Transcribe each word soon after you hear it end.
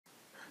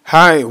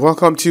Hi,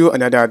 welcome to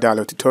another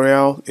Adalo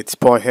tutorial. It's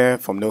Paul here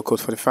from Nocode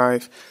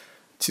 45.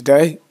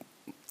 Today,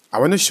 I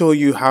want to show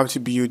you how to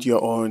build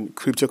your own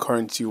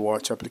cryptocurrency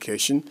watch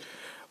application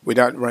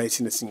without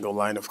writing a single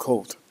line of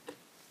code.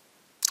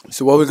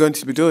 So what we're going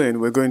to be doing,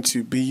 we're going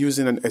to be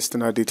using an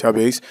external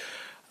database,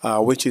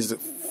 which is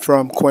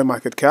from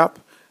CoinMarketCap.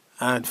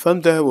 And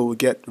from there, we will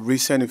get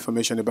recent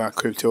information about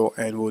crypto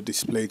and we'll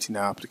display it in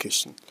our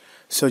application.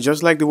 So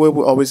just like the way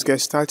we always get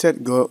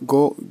started,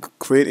 go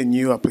create a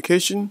new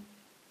application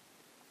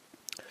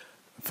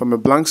from a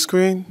blank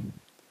screen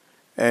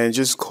and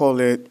just call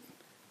it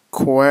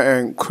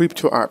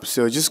crypto app.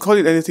 So just call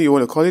it anything you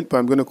want to call it, but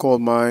I'm going to call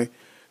my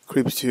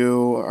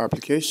crypto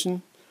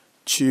application.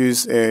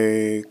 Choose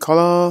a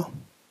color.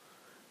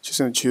 Just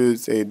going to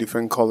choose a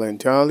different color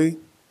entirely.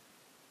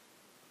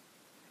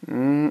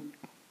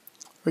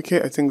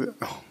 Okay, I think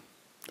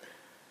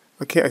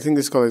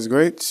this color is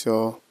great.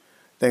 So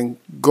then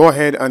go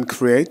ahead and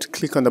create.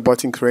 Click on the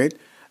button create,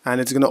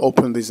 and it's going to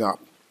open this up.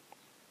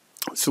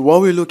 So what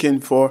we're looking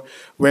for,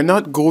 we're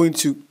not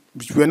creating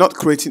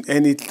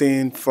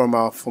anything from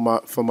our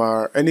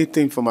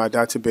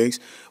database.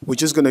 We're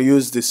just going to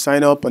use the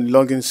sign up and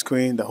login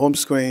screen, the home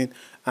screen,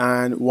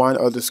 and one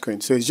other screen.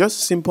 So it's just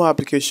a simple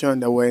application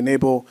that will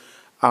enable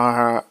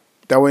our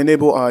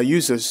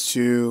users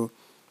to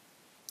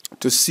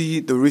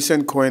see the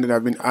recent coin that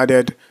have been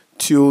added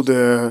to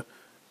the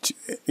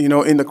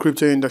in the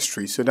crypto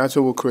industry. So that's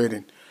what we're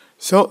creating.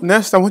 So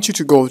next, I want you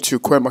to go to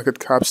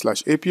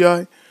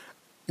CoinMarketcap/API.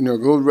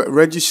 Go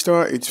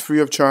register. It's free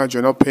of charge.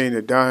 You're not paying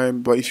a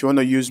dime. But if you want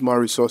to use more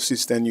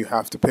resources, then you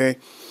have to pay.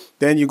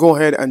 Then you go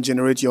ahead and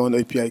generate your own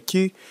API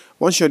key.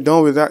 Once you're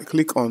done with that,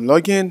 click on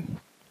login.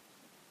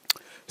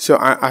 So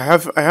I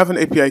have an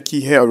API key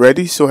here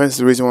already. So hence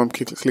the reason why I'm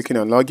clicking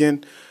on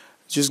login.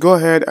 Just go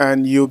ahead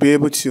and you'll be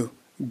able to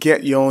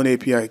get your own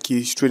API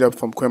key straight up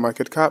from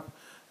CoinMarketCap.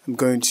 I'm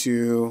going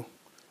to,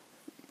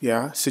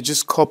 so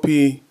just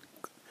copy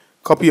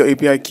your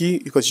API key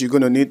because you're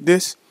going to need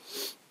this.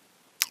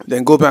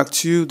 Then go back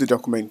to the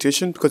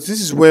documentation because this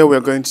is where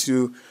we're going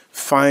to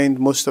find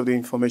most of the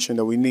information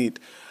that we need.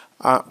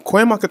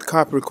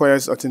 CoinMarketCap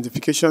requires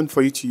authentication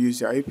for you to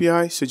use your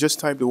API. So just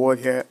type the word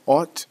here,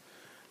 auth.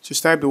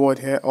 Just type the word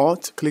here,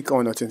 auth. Click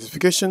on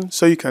authentication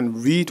so you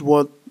can read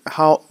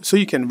how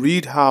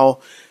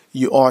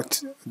you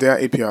auth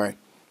their API.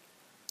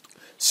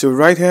 So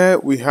right here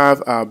we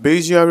have our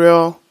base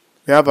URL.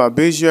 We have our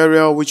base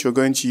URL which we're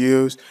going to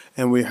use,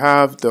 and we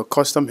have the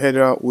custom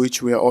header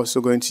which we are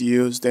also going to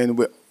use. Then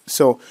we're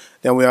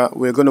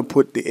going to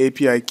put the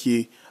API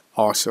key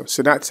also.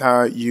 So that's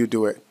how you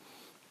do it.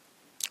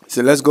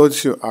 So let's go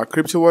to our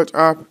CryptoWatch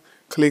app.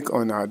 Click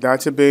on our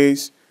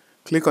database.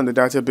 Click on the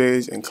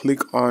database and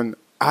click on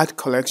Add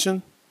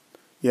Collection.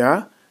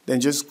 Then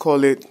just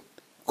call it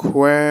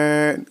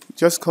Crypto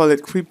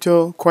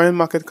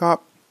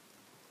CoinMarketCap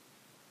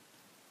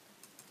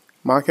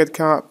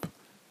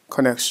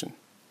Connection.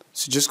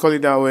 So just call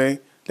it that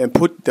way. Then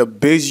put the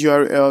base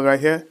URL right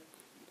here.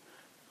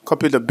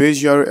 Copy the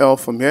base URL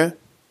from here.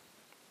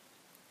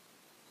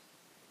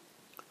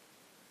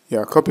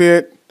 Copy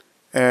it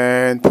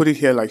and put it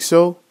here like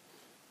so.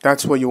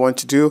 That's what you want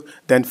to do.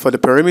 Then for the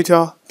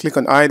perimeter, click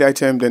on add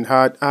item, then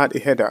add a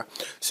header.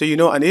 So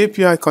an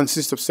API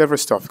consists of several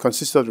stuff. It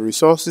consists of the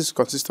resources,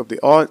 consists of the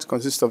auth,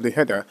 consists of the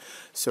header.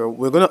 So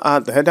we're going to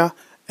add the header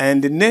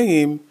and the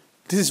name.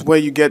 This is where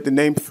you get the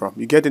name from.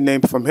 You get the name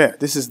from here.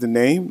 This is the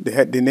name,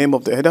 the name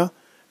of the header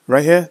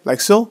right here,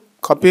 like so.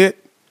 Copy it.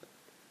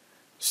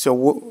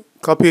 So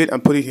copy it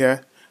and put it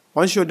here.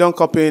 Once you're done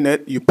copying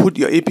it, you put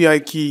your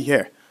API key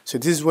here. So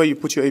this is where you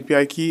put your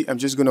API key. I'm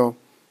just gonna,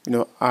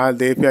 add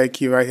the API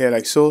key right here,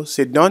 like so.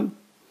 Say done,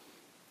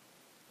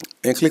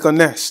 and click on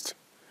next.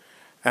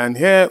 And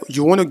here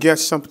you want to get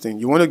something.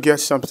 You want to get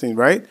something,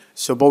 right?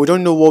 So, but we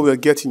don't know what we're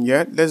getting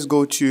yet. Let's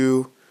go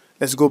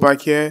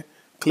back here.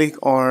 Click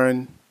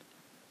on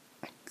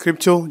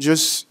crypto.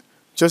 Just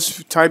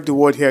type the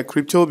word here,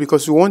 crypto,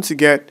 because we want to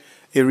get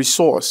a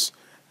resource.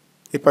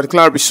 A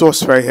particular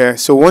resource right here.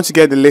 So once you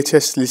get the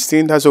latest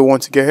listing, that's what we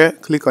want to get here.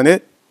 Click on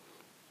it.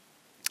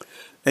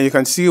 And you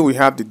can see we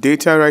have the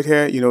data right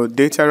here,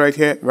 data right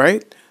here,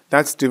 right?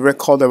 That's the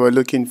record that we're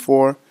looking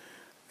for.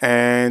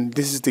 And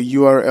this is the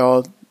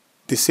URL,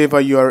 the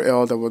saver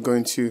URL that we're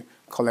going to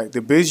collect,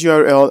 the base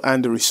URL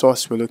and the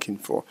resource we're looking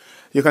for.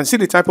 You can see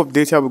the type of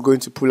data we're going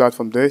to pull out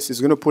from this.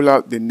 It's going to pull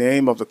out the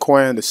name of the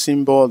coin, the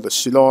symbol, the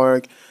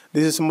slug.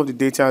 This is some of the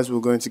data we're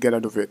going to get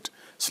out of it.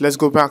 So let's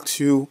go back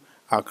to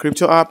our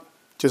crypto app.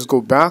 Just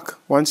go back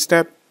one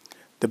step.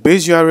 The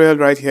base URL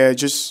right here,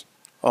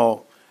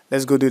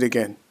 let's go do it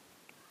again.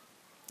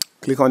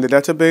 Click on the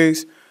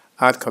database,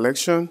 add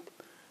collection,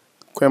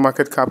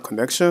 CoinMarketCap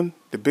connection,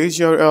 the base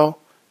URL,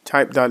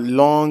 type that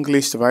long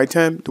list of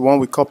items, the one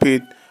we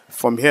copied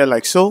from here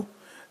like so.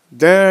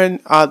 Then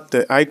add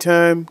the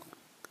item,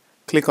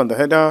 click on the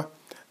header,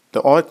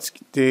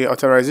 the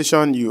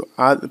authorization, you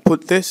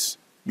put this,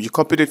 you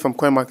copied it from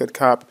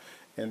CoinMarketCap,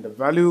 and the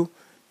value,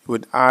 you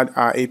would add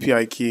our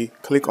API key.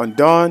 Click on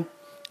done,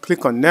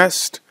 click on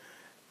next,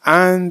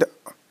 and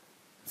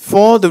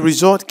For the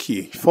result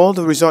key,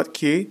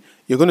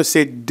 you're going to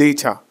say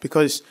data,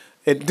 because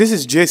this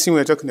is JSON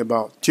we're talking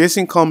about.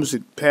 JSON comes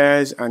with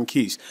pairs and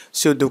keys.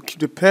 So the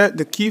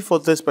key for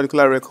this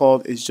particular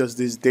record is just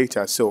this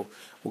data. So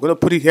we're going to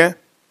put it here.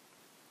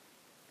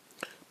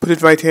 Put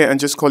it right here and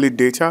just call it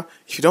data.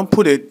 If you don't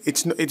put it,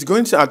 it's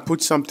going to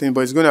output something,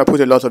 but it's going to output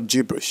a lot of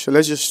gibberish. So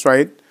let's just try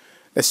it.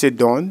 Let's say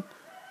done.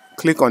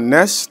 Click on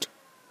next.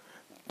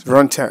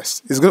 Run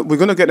test. We're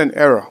going to get an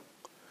error.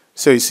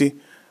 So you see,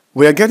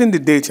 we are getting the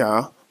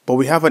data, but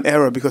we have an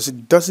error because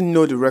it doesn't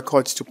know the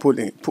records to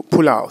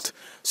pull out.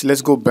 So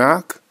let's go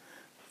back.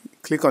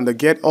 Click on the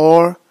get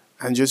or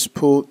and just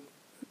pull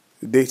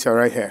the data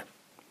right here.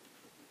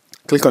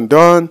 Click on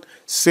done.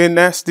 Say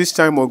next. This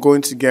time we're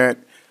going to get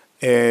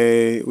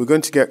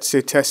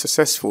say test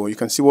successful. You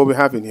can see what we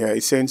have in here.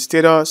 It's saying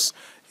status,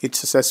 it's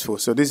successful.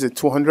 So this is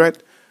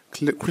 200.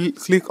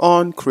 Click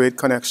on create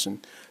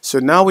connection. So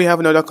now we have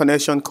another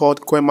connection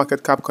called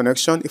CoinMarketCap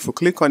connection. If we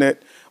click on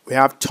it, we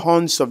have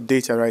tons of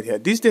data right here.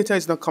 This data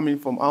is not coming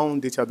from our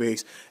own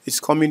database. It's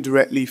coming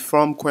directly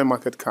from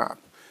CoinMarketCap.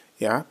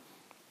 Yeah.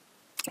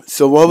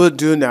 So what we'll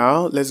do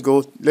now, let's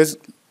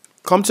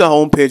come to our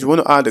home page. We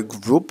want to add a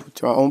group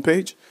to our home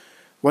page.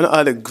 We want to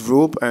add a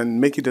group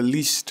and make it a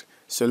list.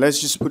 So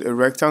let's just put a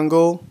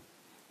rectangle.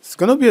 It's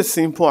going to be a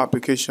simple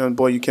application,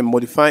 but you can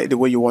modify it the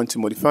way you want to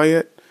modify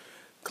it.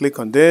 Click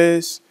on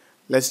this.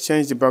 Let's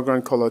change the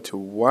background color to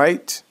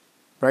white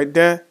right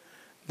there.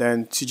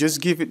 Then to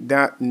just give it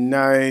that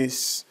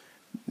nice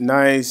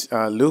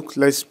look,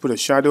 let's put a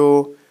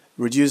shadow,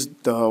 reduce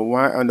the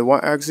Y on the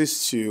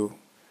y-axis to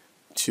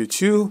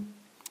 2,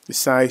 the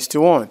size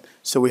to 1.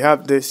 So we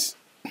have this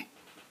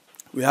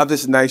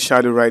nice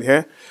shadow right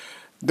here.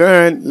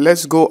 Then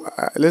let's go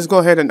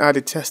ahead and add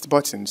a test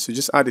button. So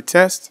just add a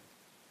test.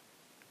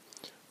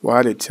 We'll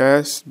add a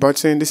test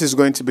button. This is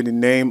going to be the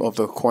name of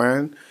the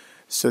coin.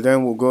 So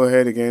then we'll go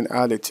ahead again,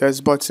 add a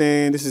test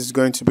button. This is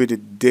going to be the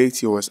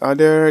date it was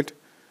added.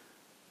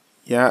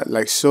 Yeah,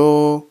 like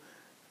so.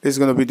 This is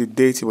going to be the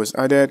date it was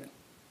added.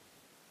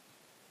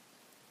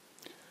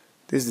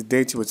 This is the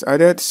date it was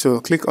added. So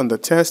click on the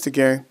test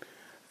again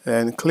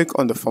and click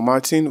on the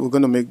formatting. We're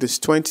going to make this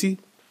 20.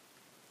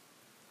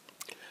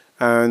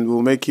 And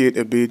we'll make it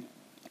a bit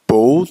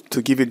bold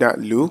to give it that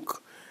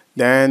look.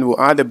 Then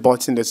we'll add a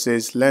button that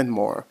says learn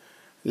more.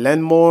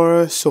 Learn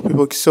more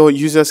so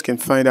users can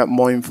find out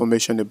more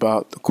information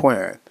about the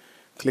coin.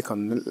 Click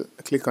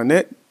on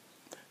it.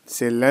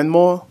 Say learn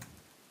more.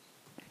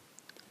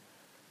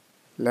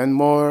 Learn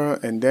more,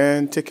 and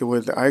then take away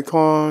the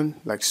icon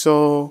like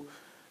so.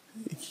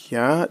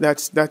 Yeah,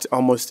 that's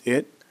almost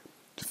it.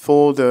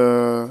 For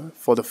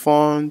the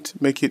font,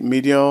 make it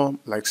medium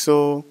like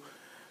so.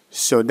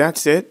 So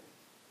that's it.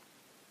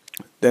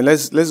 Then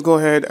let's go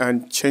ahead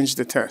and change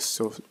the test.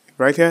 So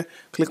right here,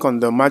 click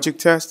on the magic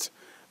test.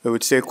 We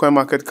would say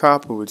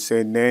CoinMarketCap. We would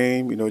say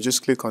name.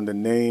 Just click on the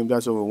name.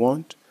 That's what we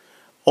want.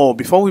 Oh,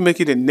 before we make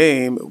it a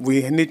name,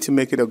 we need to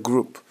make it a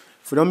group.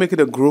 If we don't make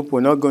it a group,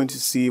 we're not going to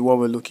see what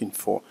we're looking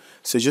for.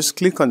 So just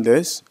click on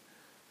this.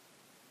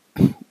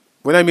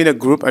 When I mean a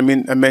group, I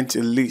meant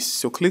a list.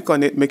 So click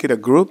on it, make it a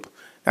group.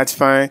 That's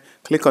fine.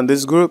 Click on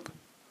this group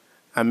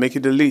and make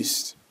it a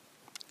list.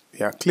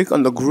 Yeah, click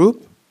on the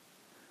group,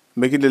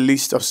 make it a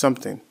list of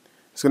something.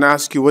 It's going to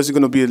ask you what's it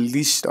going to be a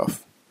list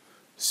of.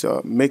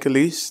 So make a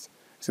list.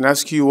 It's going to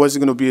ask you what's it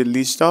going to be a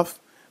list of.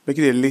 Make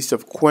it a list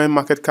of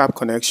CoinMarketCap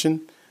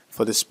connection.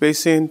 For the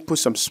spacing, put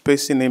some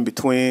spacing in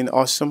between.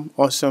 Awesome.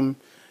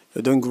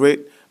 You're doing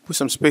great. Put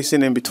some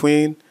spacing in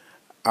between.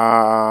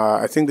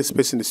 I think the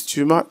spacing is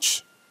too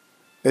much.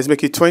 Let's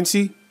make it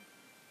 20.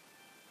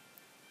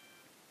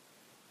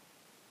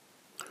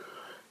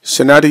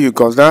 So now that you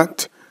got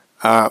that,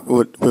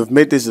 we've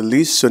made this a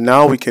list. So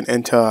now we can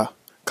enter.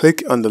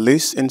 Click on the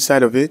list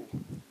inside of it.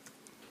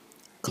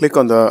 Click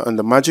on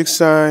the magic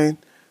sign.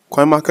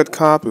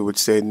 CoinMarketCap. We would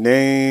say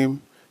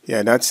name.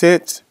 Yeah, that's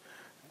it.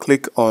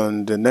 Click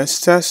on the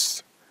next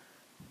test.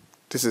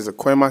 This is a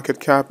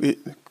CoinMarketCap.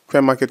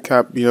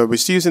 We're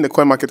still using the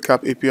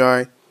CoinMarketCap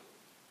API.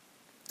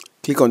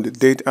 Click on the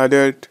date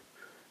added.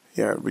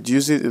 Yeah,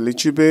 reduce it a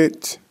little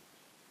bit.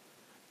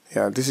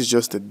 Yeah, this is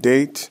just the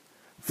date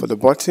for the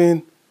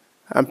button.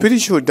 I'm pretty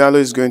sure Adalo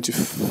is going to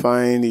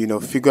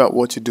figure out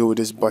what to do with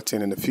this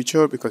button in the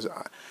future because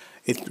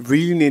it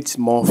really needs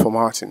more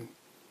formatting.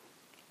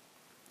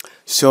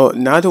 So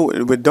now that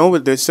we're done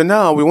with this, so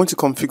now we want to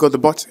configure the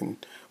button.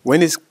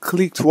 When it's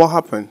clicked, what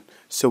happened?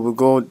 So we'll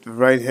go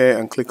right here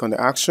and click on the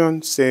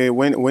action. Say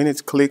when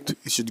it's clicked,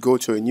 it should go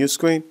to a new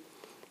screen.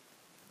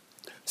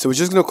 So we're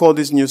just going to call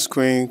this new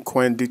screen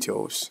Coin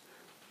Details.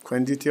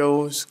 Coin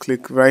Details,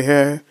 click right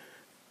here.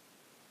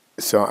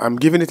 So I'm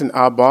giving it an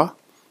R bar.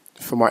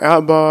 For my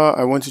R bar,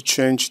 I want to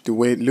change the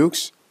way it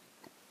looks.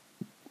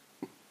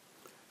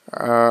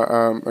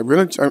 I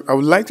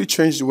would like to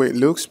change the way it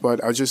looks,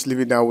 but I'll just leave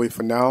it that way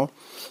for now.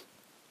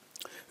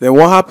 Then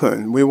what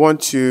happened? We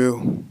want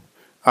to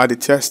add a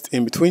test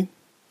in between.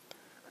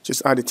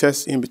 Just add a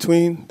test in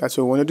between. That's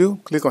what we want to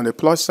do. Click on the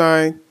plus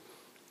sign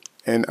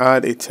and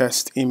add a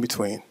test in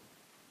between.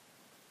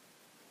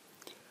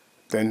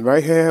 Then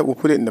right here, we'll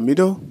put it in the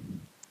middle.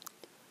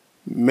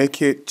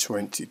 Make it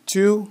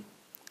 22.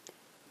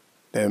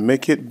 Then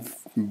make it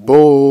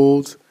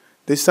bold.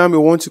 This time we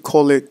want to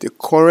call it the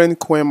current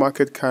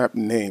CoinMarketCap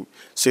name.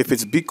 So if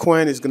it's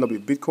Bitcoin, it's going to be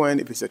Bitcoin.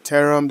 If it's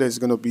Ethereum, there's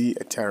going to be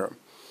Ethereum.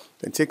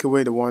 Then take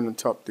away the one on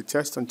top, the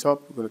test on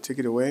top. We're going to take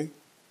it away.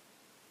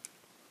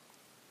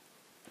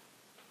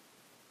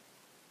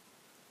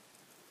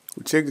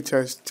 We'll take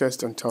the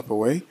test on top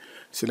away.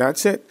 So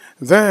that's it.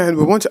 Then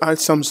we want to add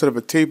some sort of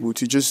a table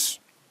to just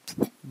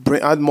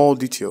add more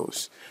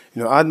details.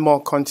 Add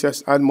more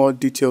context, add more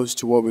details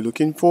to what we're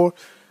looking for.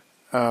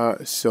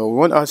 So we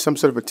want to add some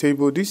sort of a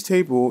table. This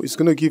table is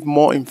going to give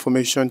more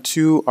information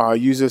to our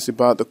users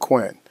about the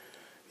coin.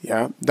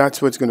 Yeah,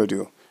 that's what it's going to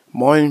do.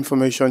 More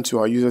information to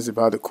our users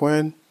about the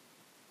coin.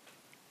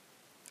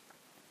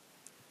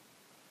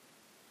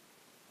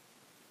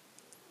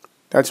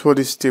 That's what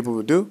this table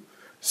will do.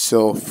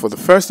 So for the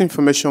first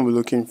information we're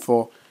looking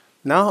for,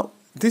 now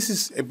this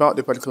is about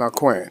the particular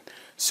coin.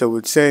 So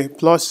we'd say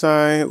plus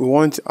sign. We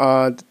want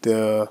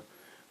to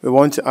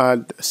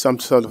add some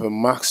sort of a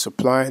max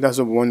supply. That's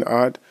what we want to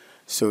add.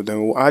 So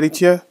then we'll add it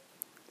here.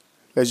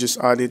 Let's just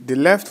add it. The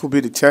left will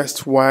be the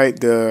test, while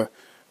the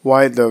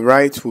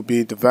right will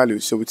be the value.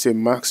 So we'd say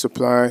max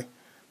supply.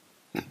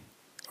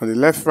 On the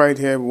left right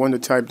here, we want to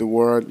type the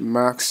word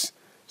max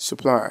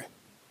supply.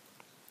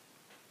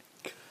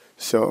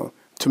 So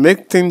to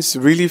make things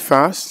really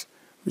fast,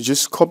 we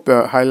just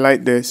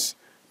highlight this,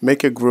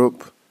 make a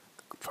group,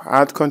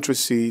 add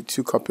Ctrl+C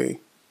to copy.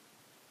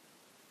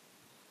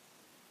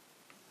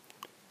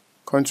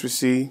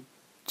 Ctrl+C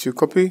to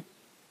copy.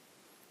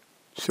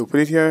 So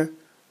put it here.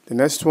 The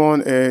next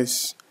one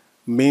is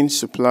main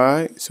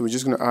supply. So we're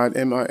just going to add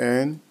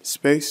min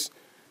space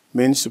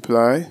main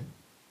supply.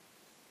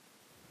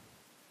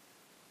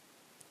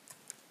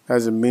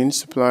 As a main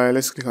supply,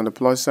 let's click on the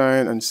plus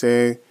sign and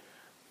say,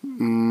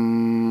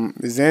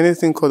 is there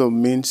anything called a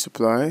main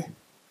supply?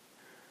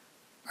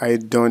 I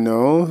don't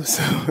know.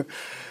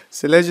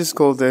 So let's just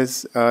call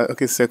this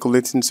okay,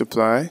 circulating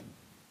supply.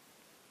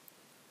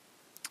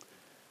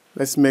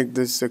 Let's make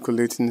this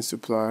circulating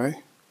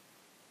supply.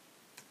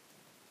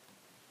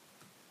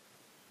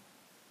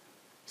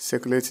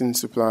 Circulating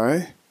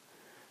supply.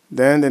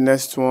 Then the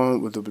next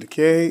one will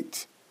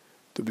duplicate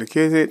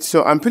it.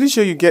 So I'm pretty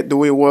sure you get the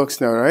way it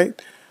works now, right?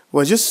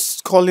 We're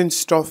just calling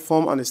stuff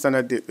from on the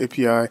standard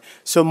API.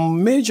 So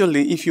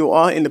majorly, if you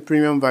are in the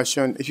premium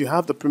version, if you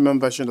have the premium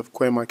version of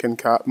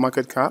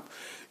CoinMarketCap,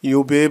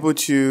 you'll be able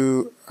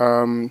to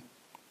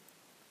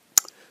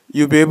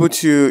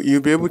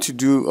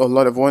do a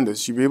lot of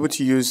wonders. You'll be able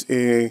to use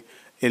a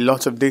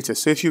lot of data.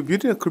 So if you're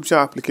building a crypto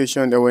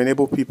application that will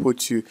enable people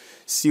to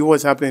see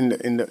what's happening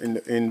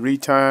in real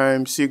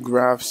time, see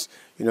graphs,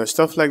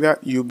 stuff like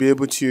that, you'll be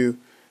able to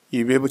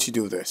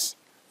do this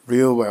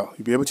real well.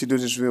 You'll be able to do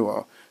this real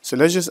well. So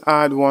let's just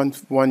add one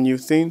new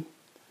thing.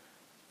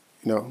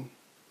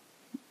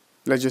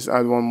 Let's just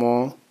add one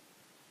more.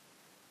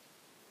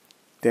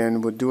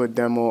 Then we'll do a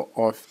demo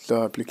of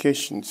the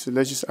application. So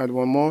let's just add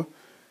one more.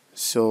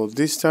 So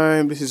this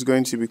time, this is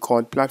going to be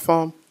called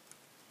platform.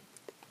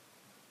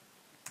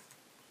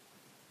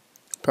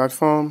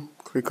 Platform,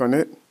 click on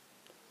it.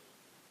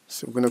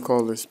 So we're going to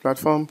call this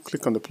platform.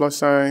 Click on the plus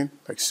sign,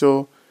 like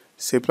so.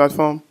 Say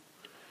platform.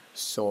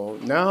 So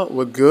now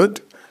we're good.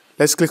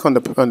 Let's click on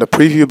the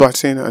preview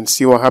button and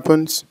see what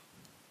happens.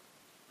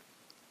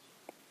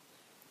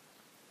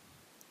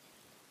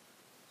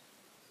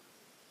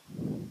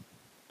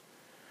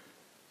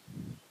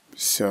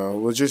 So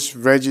we'll just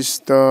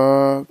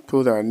register,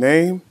 put our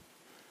name,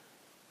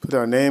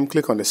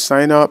 click on the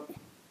sign up.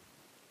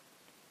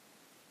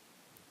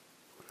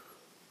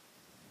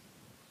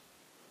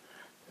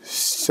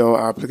 So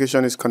our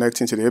application is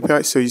connecting to the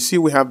API. So you see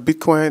we have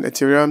Bitcoin,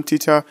 Ethereum,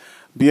 Tether,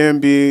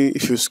 BNB.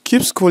 If you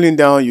keep scrolling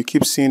down, you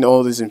keep seeing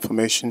all this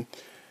information.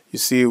 You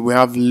see we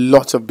have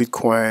lots of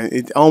Bitcoin.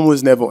 It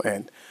almost never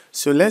ends.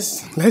 So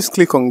let's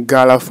click on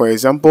Gala, for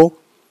example.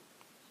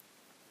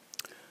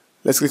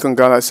 Let's click on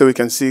Gala so we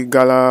can see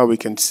Gala, we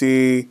can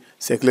see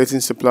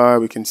circulating supply,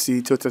 we can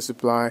see total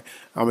supply,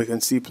 and we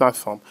can see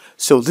platform.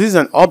 So this is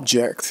an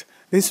object.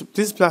 This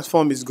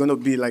platform is going to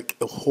be like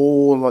a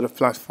whole lot of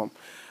platform.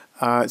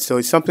 So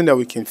it's something that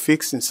we can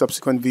fix in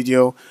subsequent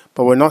video,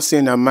 but we're not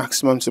seeing a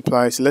maximum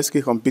supply. So let's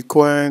click on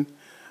Bitcoin.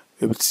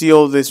 We will see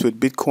all this with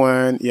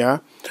Bitcoin, yeah.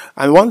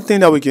 And one thing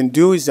that we can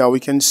do is that we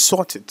can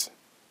sort it.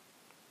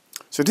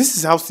 So this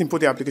is how simple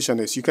the application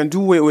is. You can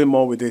do way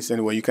more with this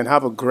anyway. You can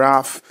have a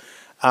graph.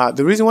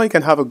 The reason why you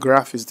can have a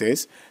graph is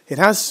this. It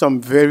has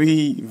some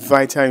very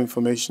vital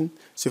information.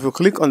 So if you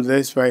click on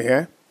this right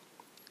here,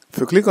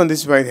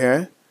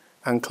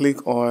 and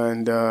click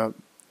on the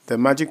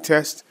magic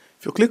test,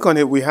 if you click on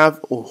it, we have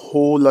a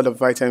whole lot of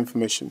vital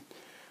information.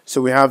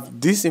 So we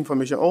have this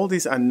information. All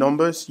these are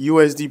numbers: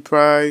 USD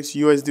price,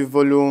 USD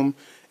volume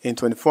in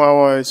 24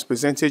 hours,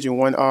 percentage in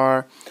 1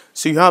 hour.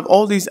 So you have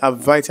all these are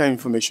vital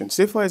information.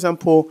 Say for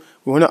example,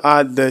 we want to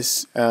add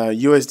this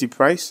USD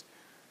price.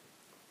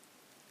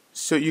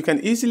 So you can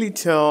easily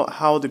tell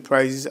how the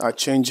prices are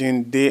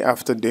changing day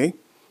after day.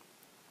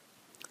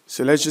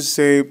 So let's just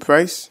say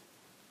price.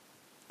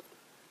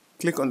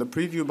 Click on the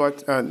preview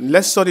button.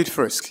 Let's sort it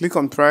first. Click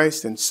on price,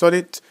 then sort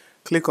it.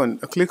 Click on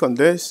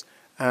this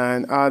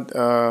and add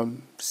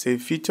say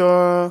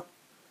feature.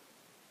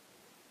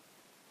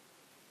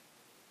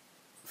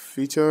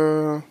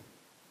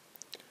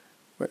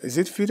 Is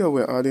it feature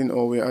we're adding,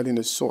 or we're adding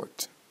a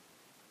sort?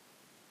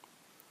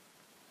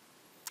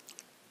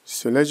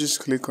 So let's just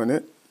click on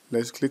it.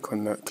 Let's click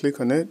on that.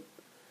 Click on it.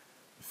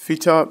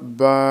 Feature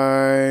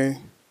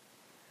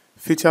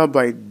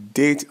by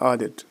date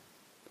added.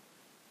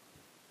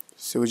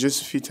 So we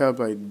just feature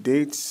by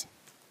date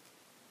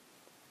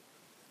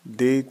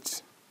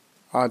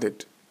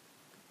added.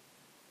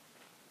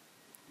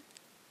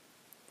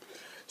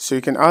 So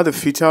you can add a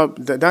feature.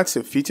 That's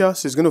a feature.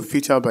 So it's going to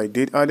feature by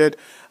date added,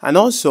 and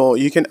also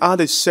you can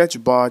add a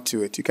search bar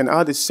to it. You can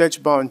add a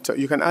search bar.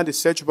 You can add a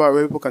search bar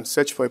where people can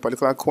search for a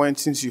particular coin,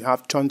 since you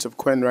have tons of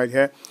coin right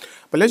here.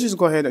 But let's just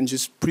go ahead and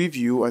just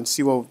preview and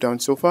see what we've done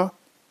so far.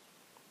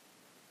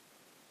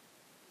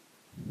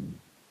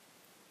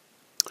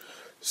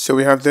 So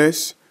we have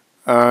this.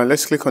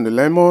 Let's click on the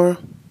learn more.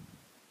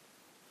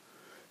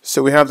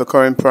 So we have the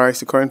current price.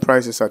 The current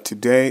price is at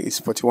today is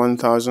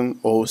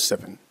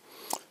 41,007.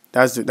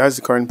 That's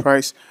the current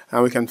price,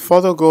 and we can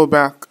further go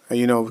back.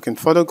 We can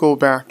further go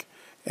back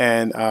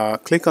and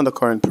click on the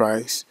current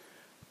price.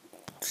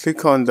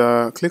 Click on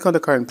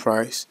the current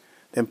price.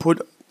 Then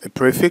put a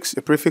prefix.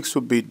 The prefix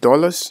would be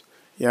dollars.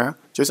 Yeah,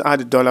 just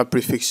add a dollar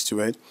prefix to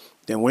it.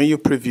 Then when you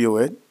preview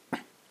it,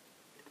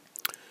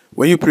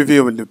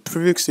 the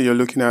prefix that you're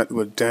looking at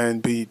will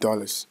then be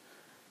dollars.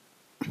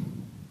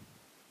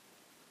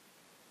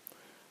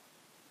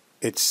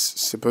 It's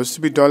supposed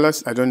to be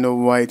dollars. I don't know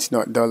why it's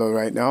not dollar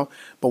right now.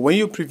 But when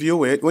you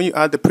preview it, when you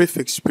add the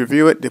prefix,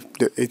 preview it,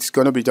 it's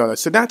going to be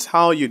dollars. So that's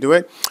how you do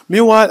it.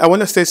 Meanwhile, I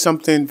want to say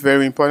something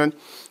very important.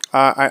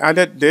 I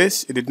added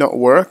this. It did not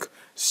work.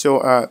 So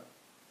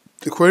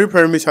the query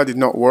parameter did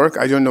not work.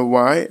 I don't know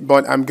why,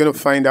 but I'm going to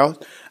find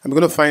out. I'm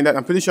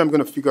pretty sure I'm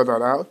going to figure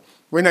that out.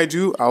 When I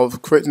do, I'll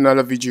create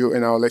another video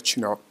and I'll let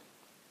you know.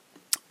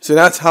 So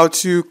that's how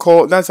to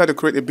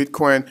create a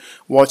Bitcoin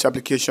watch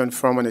application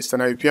from an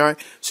external API.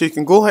 So you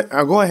can go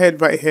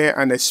ahead right here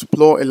and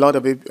explore a lot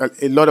of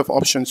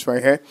options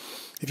right here.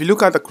 If you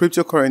look at the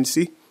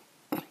cryptocurrency,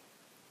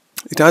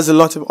 it has a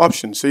lot of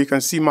options. So you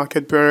can see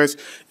market pairs,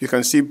 you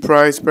can see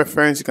price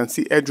preference, you can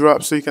see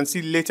airdrops. So you can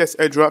see latest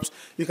airdrops.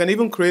 You can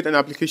even create an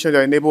application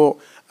that enable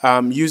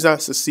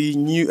users to see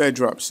new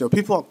airdrops. So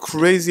people are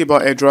crazy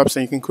about airdrops,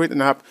 and you can create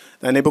an app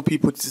that enable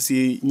people to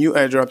see new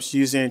airdrops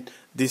using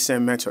these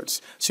same methods.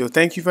 So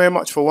thank you very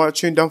much for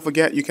watching. Don't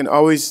forget, you can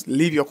always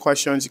leave your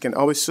questions. You can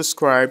always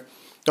subscribe.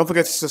 Don't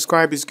forget to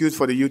subscribe. It's good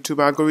for the YouTube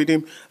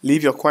algorithm.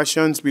 Leave your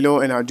questions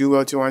below and I'll do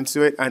well to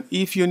answer it. And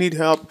if you need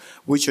help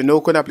with your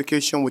Nocode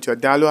application, with your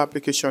Adalo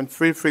application,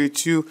 feel free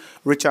to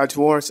reach out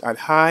to us at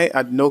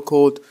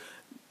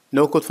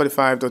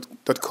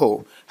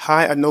hi@nocode45.co.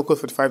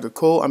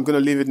 hi@nocode45.co. I'm going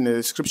to leave it in the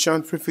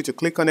description. Feel free to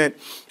click on it.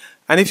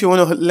 And if you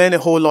want to learn a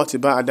whole lot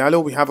about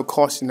Adalo, we have a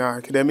course in our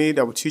academy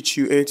that will teach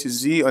you A to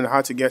Z on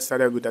how to get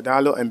started with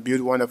Adalo and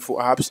build wonderful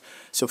apps.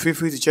 So feel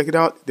free to check it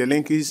out. The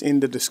link is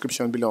in the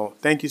description below.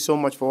 Thank you so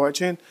much for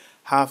watching.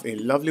 Have a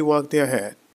lovely work day ahead.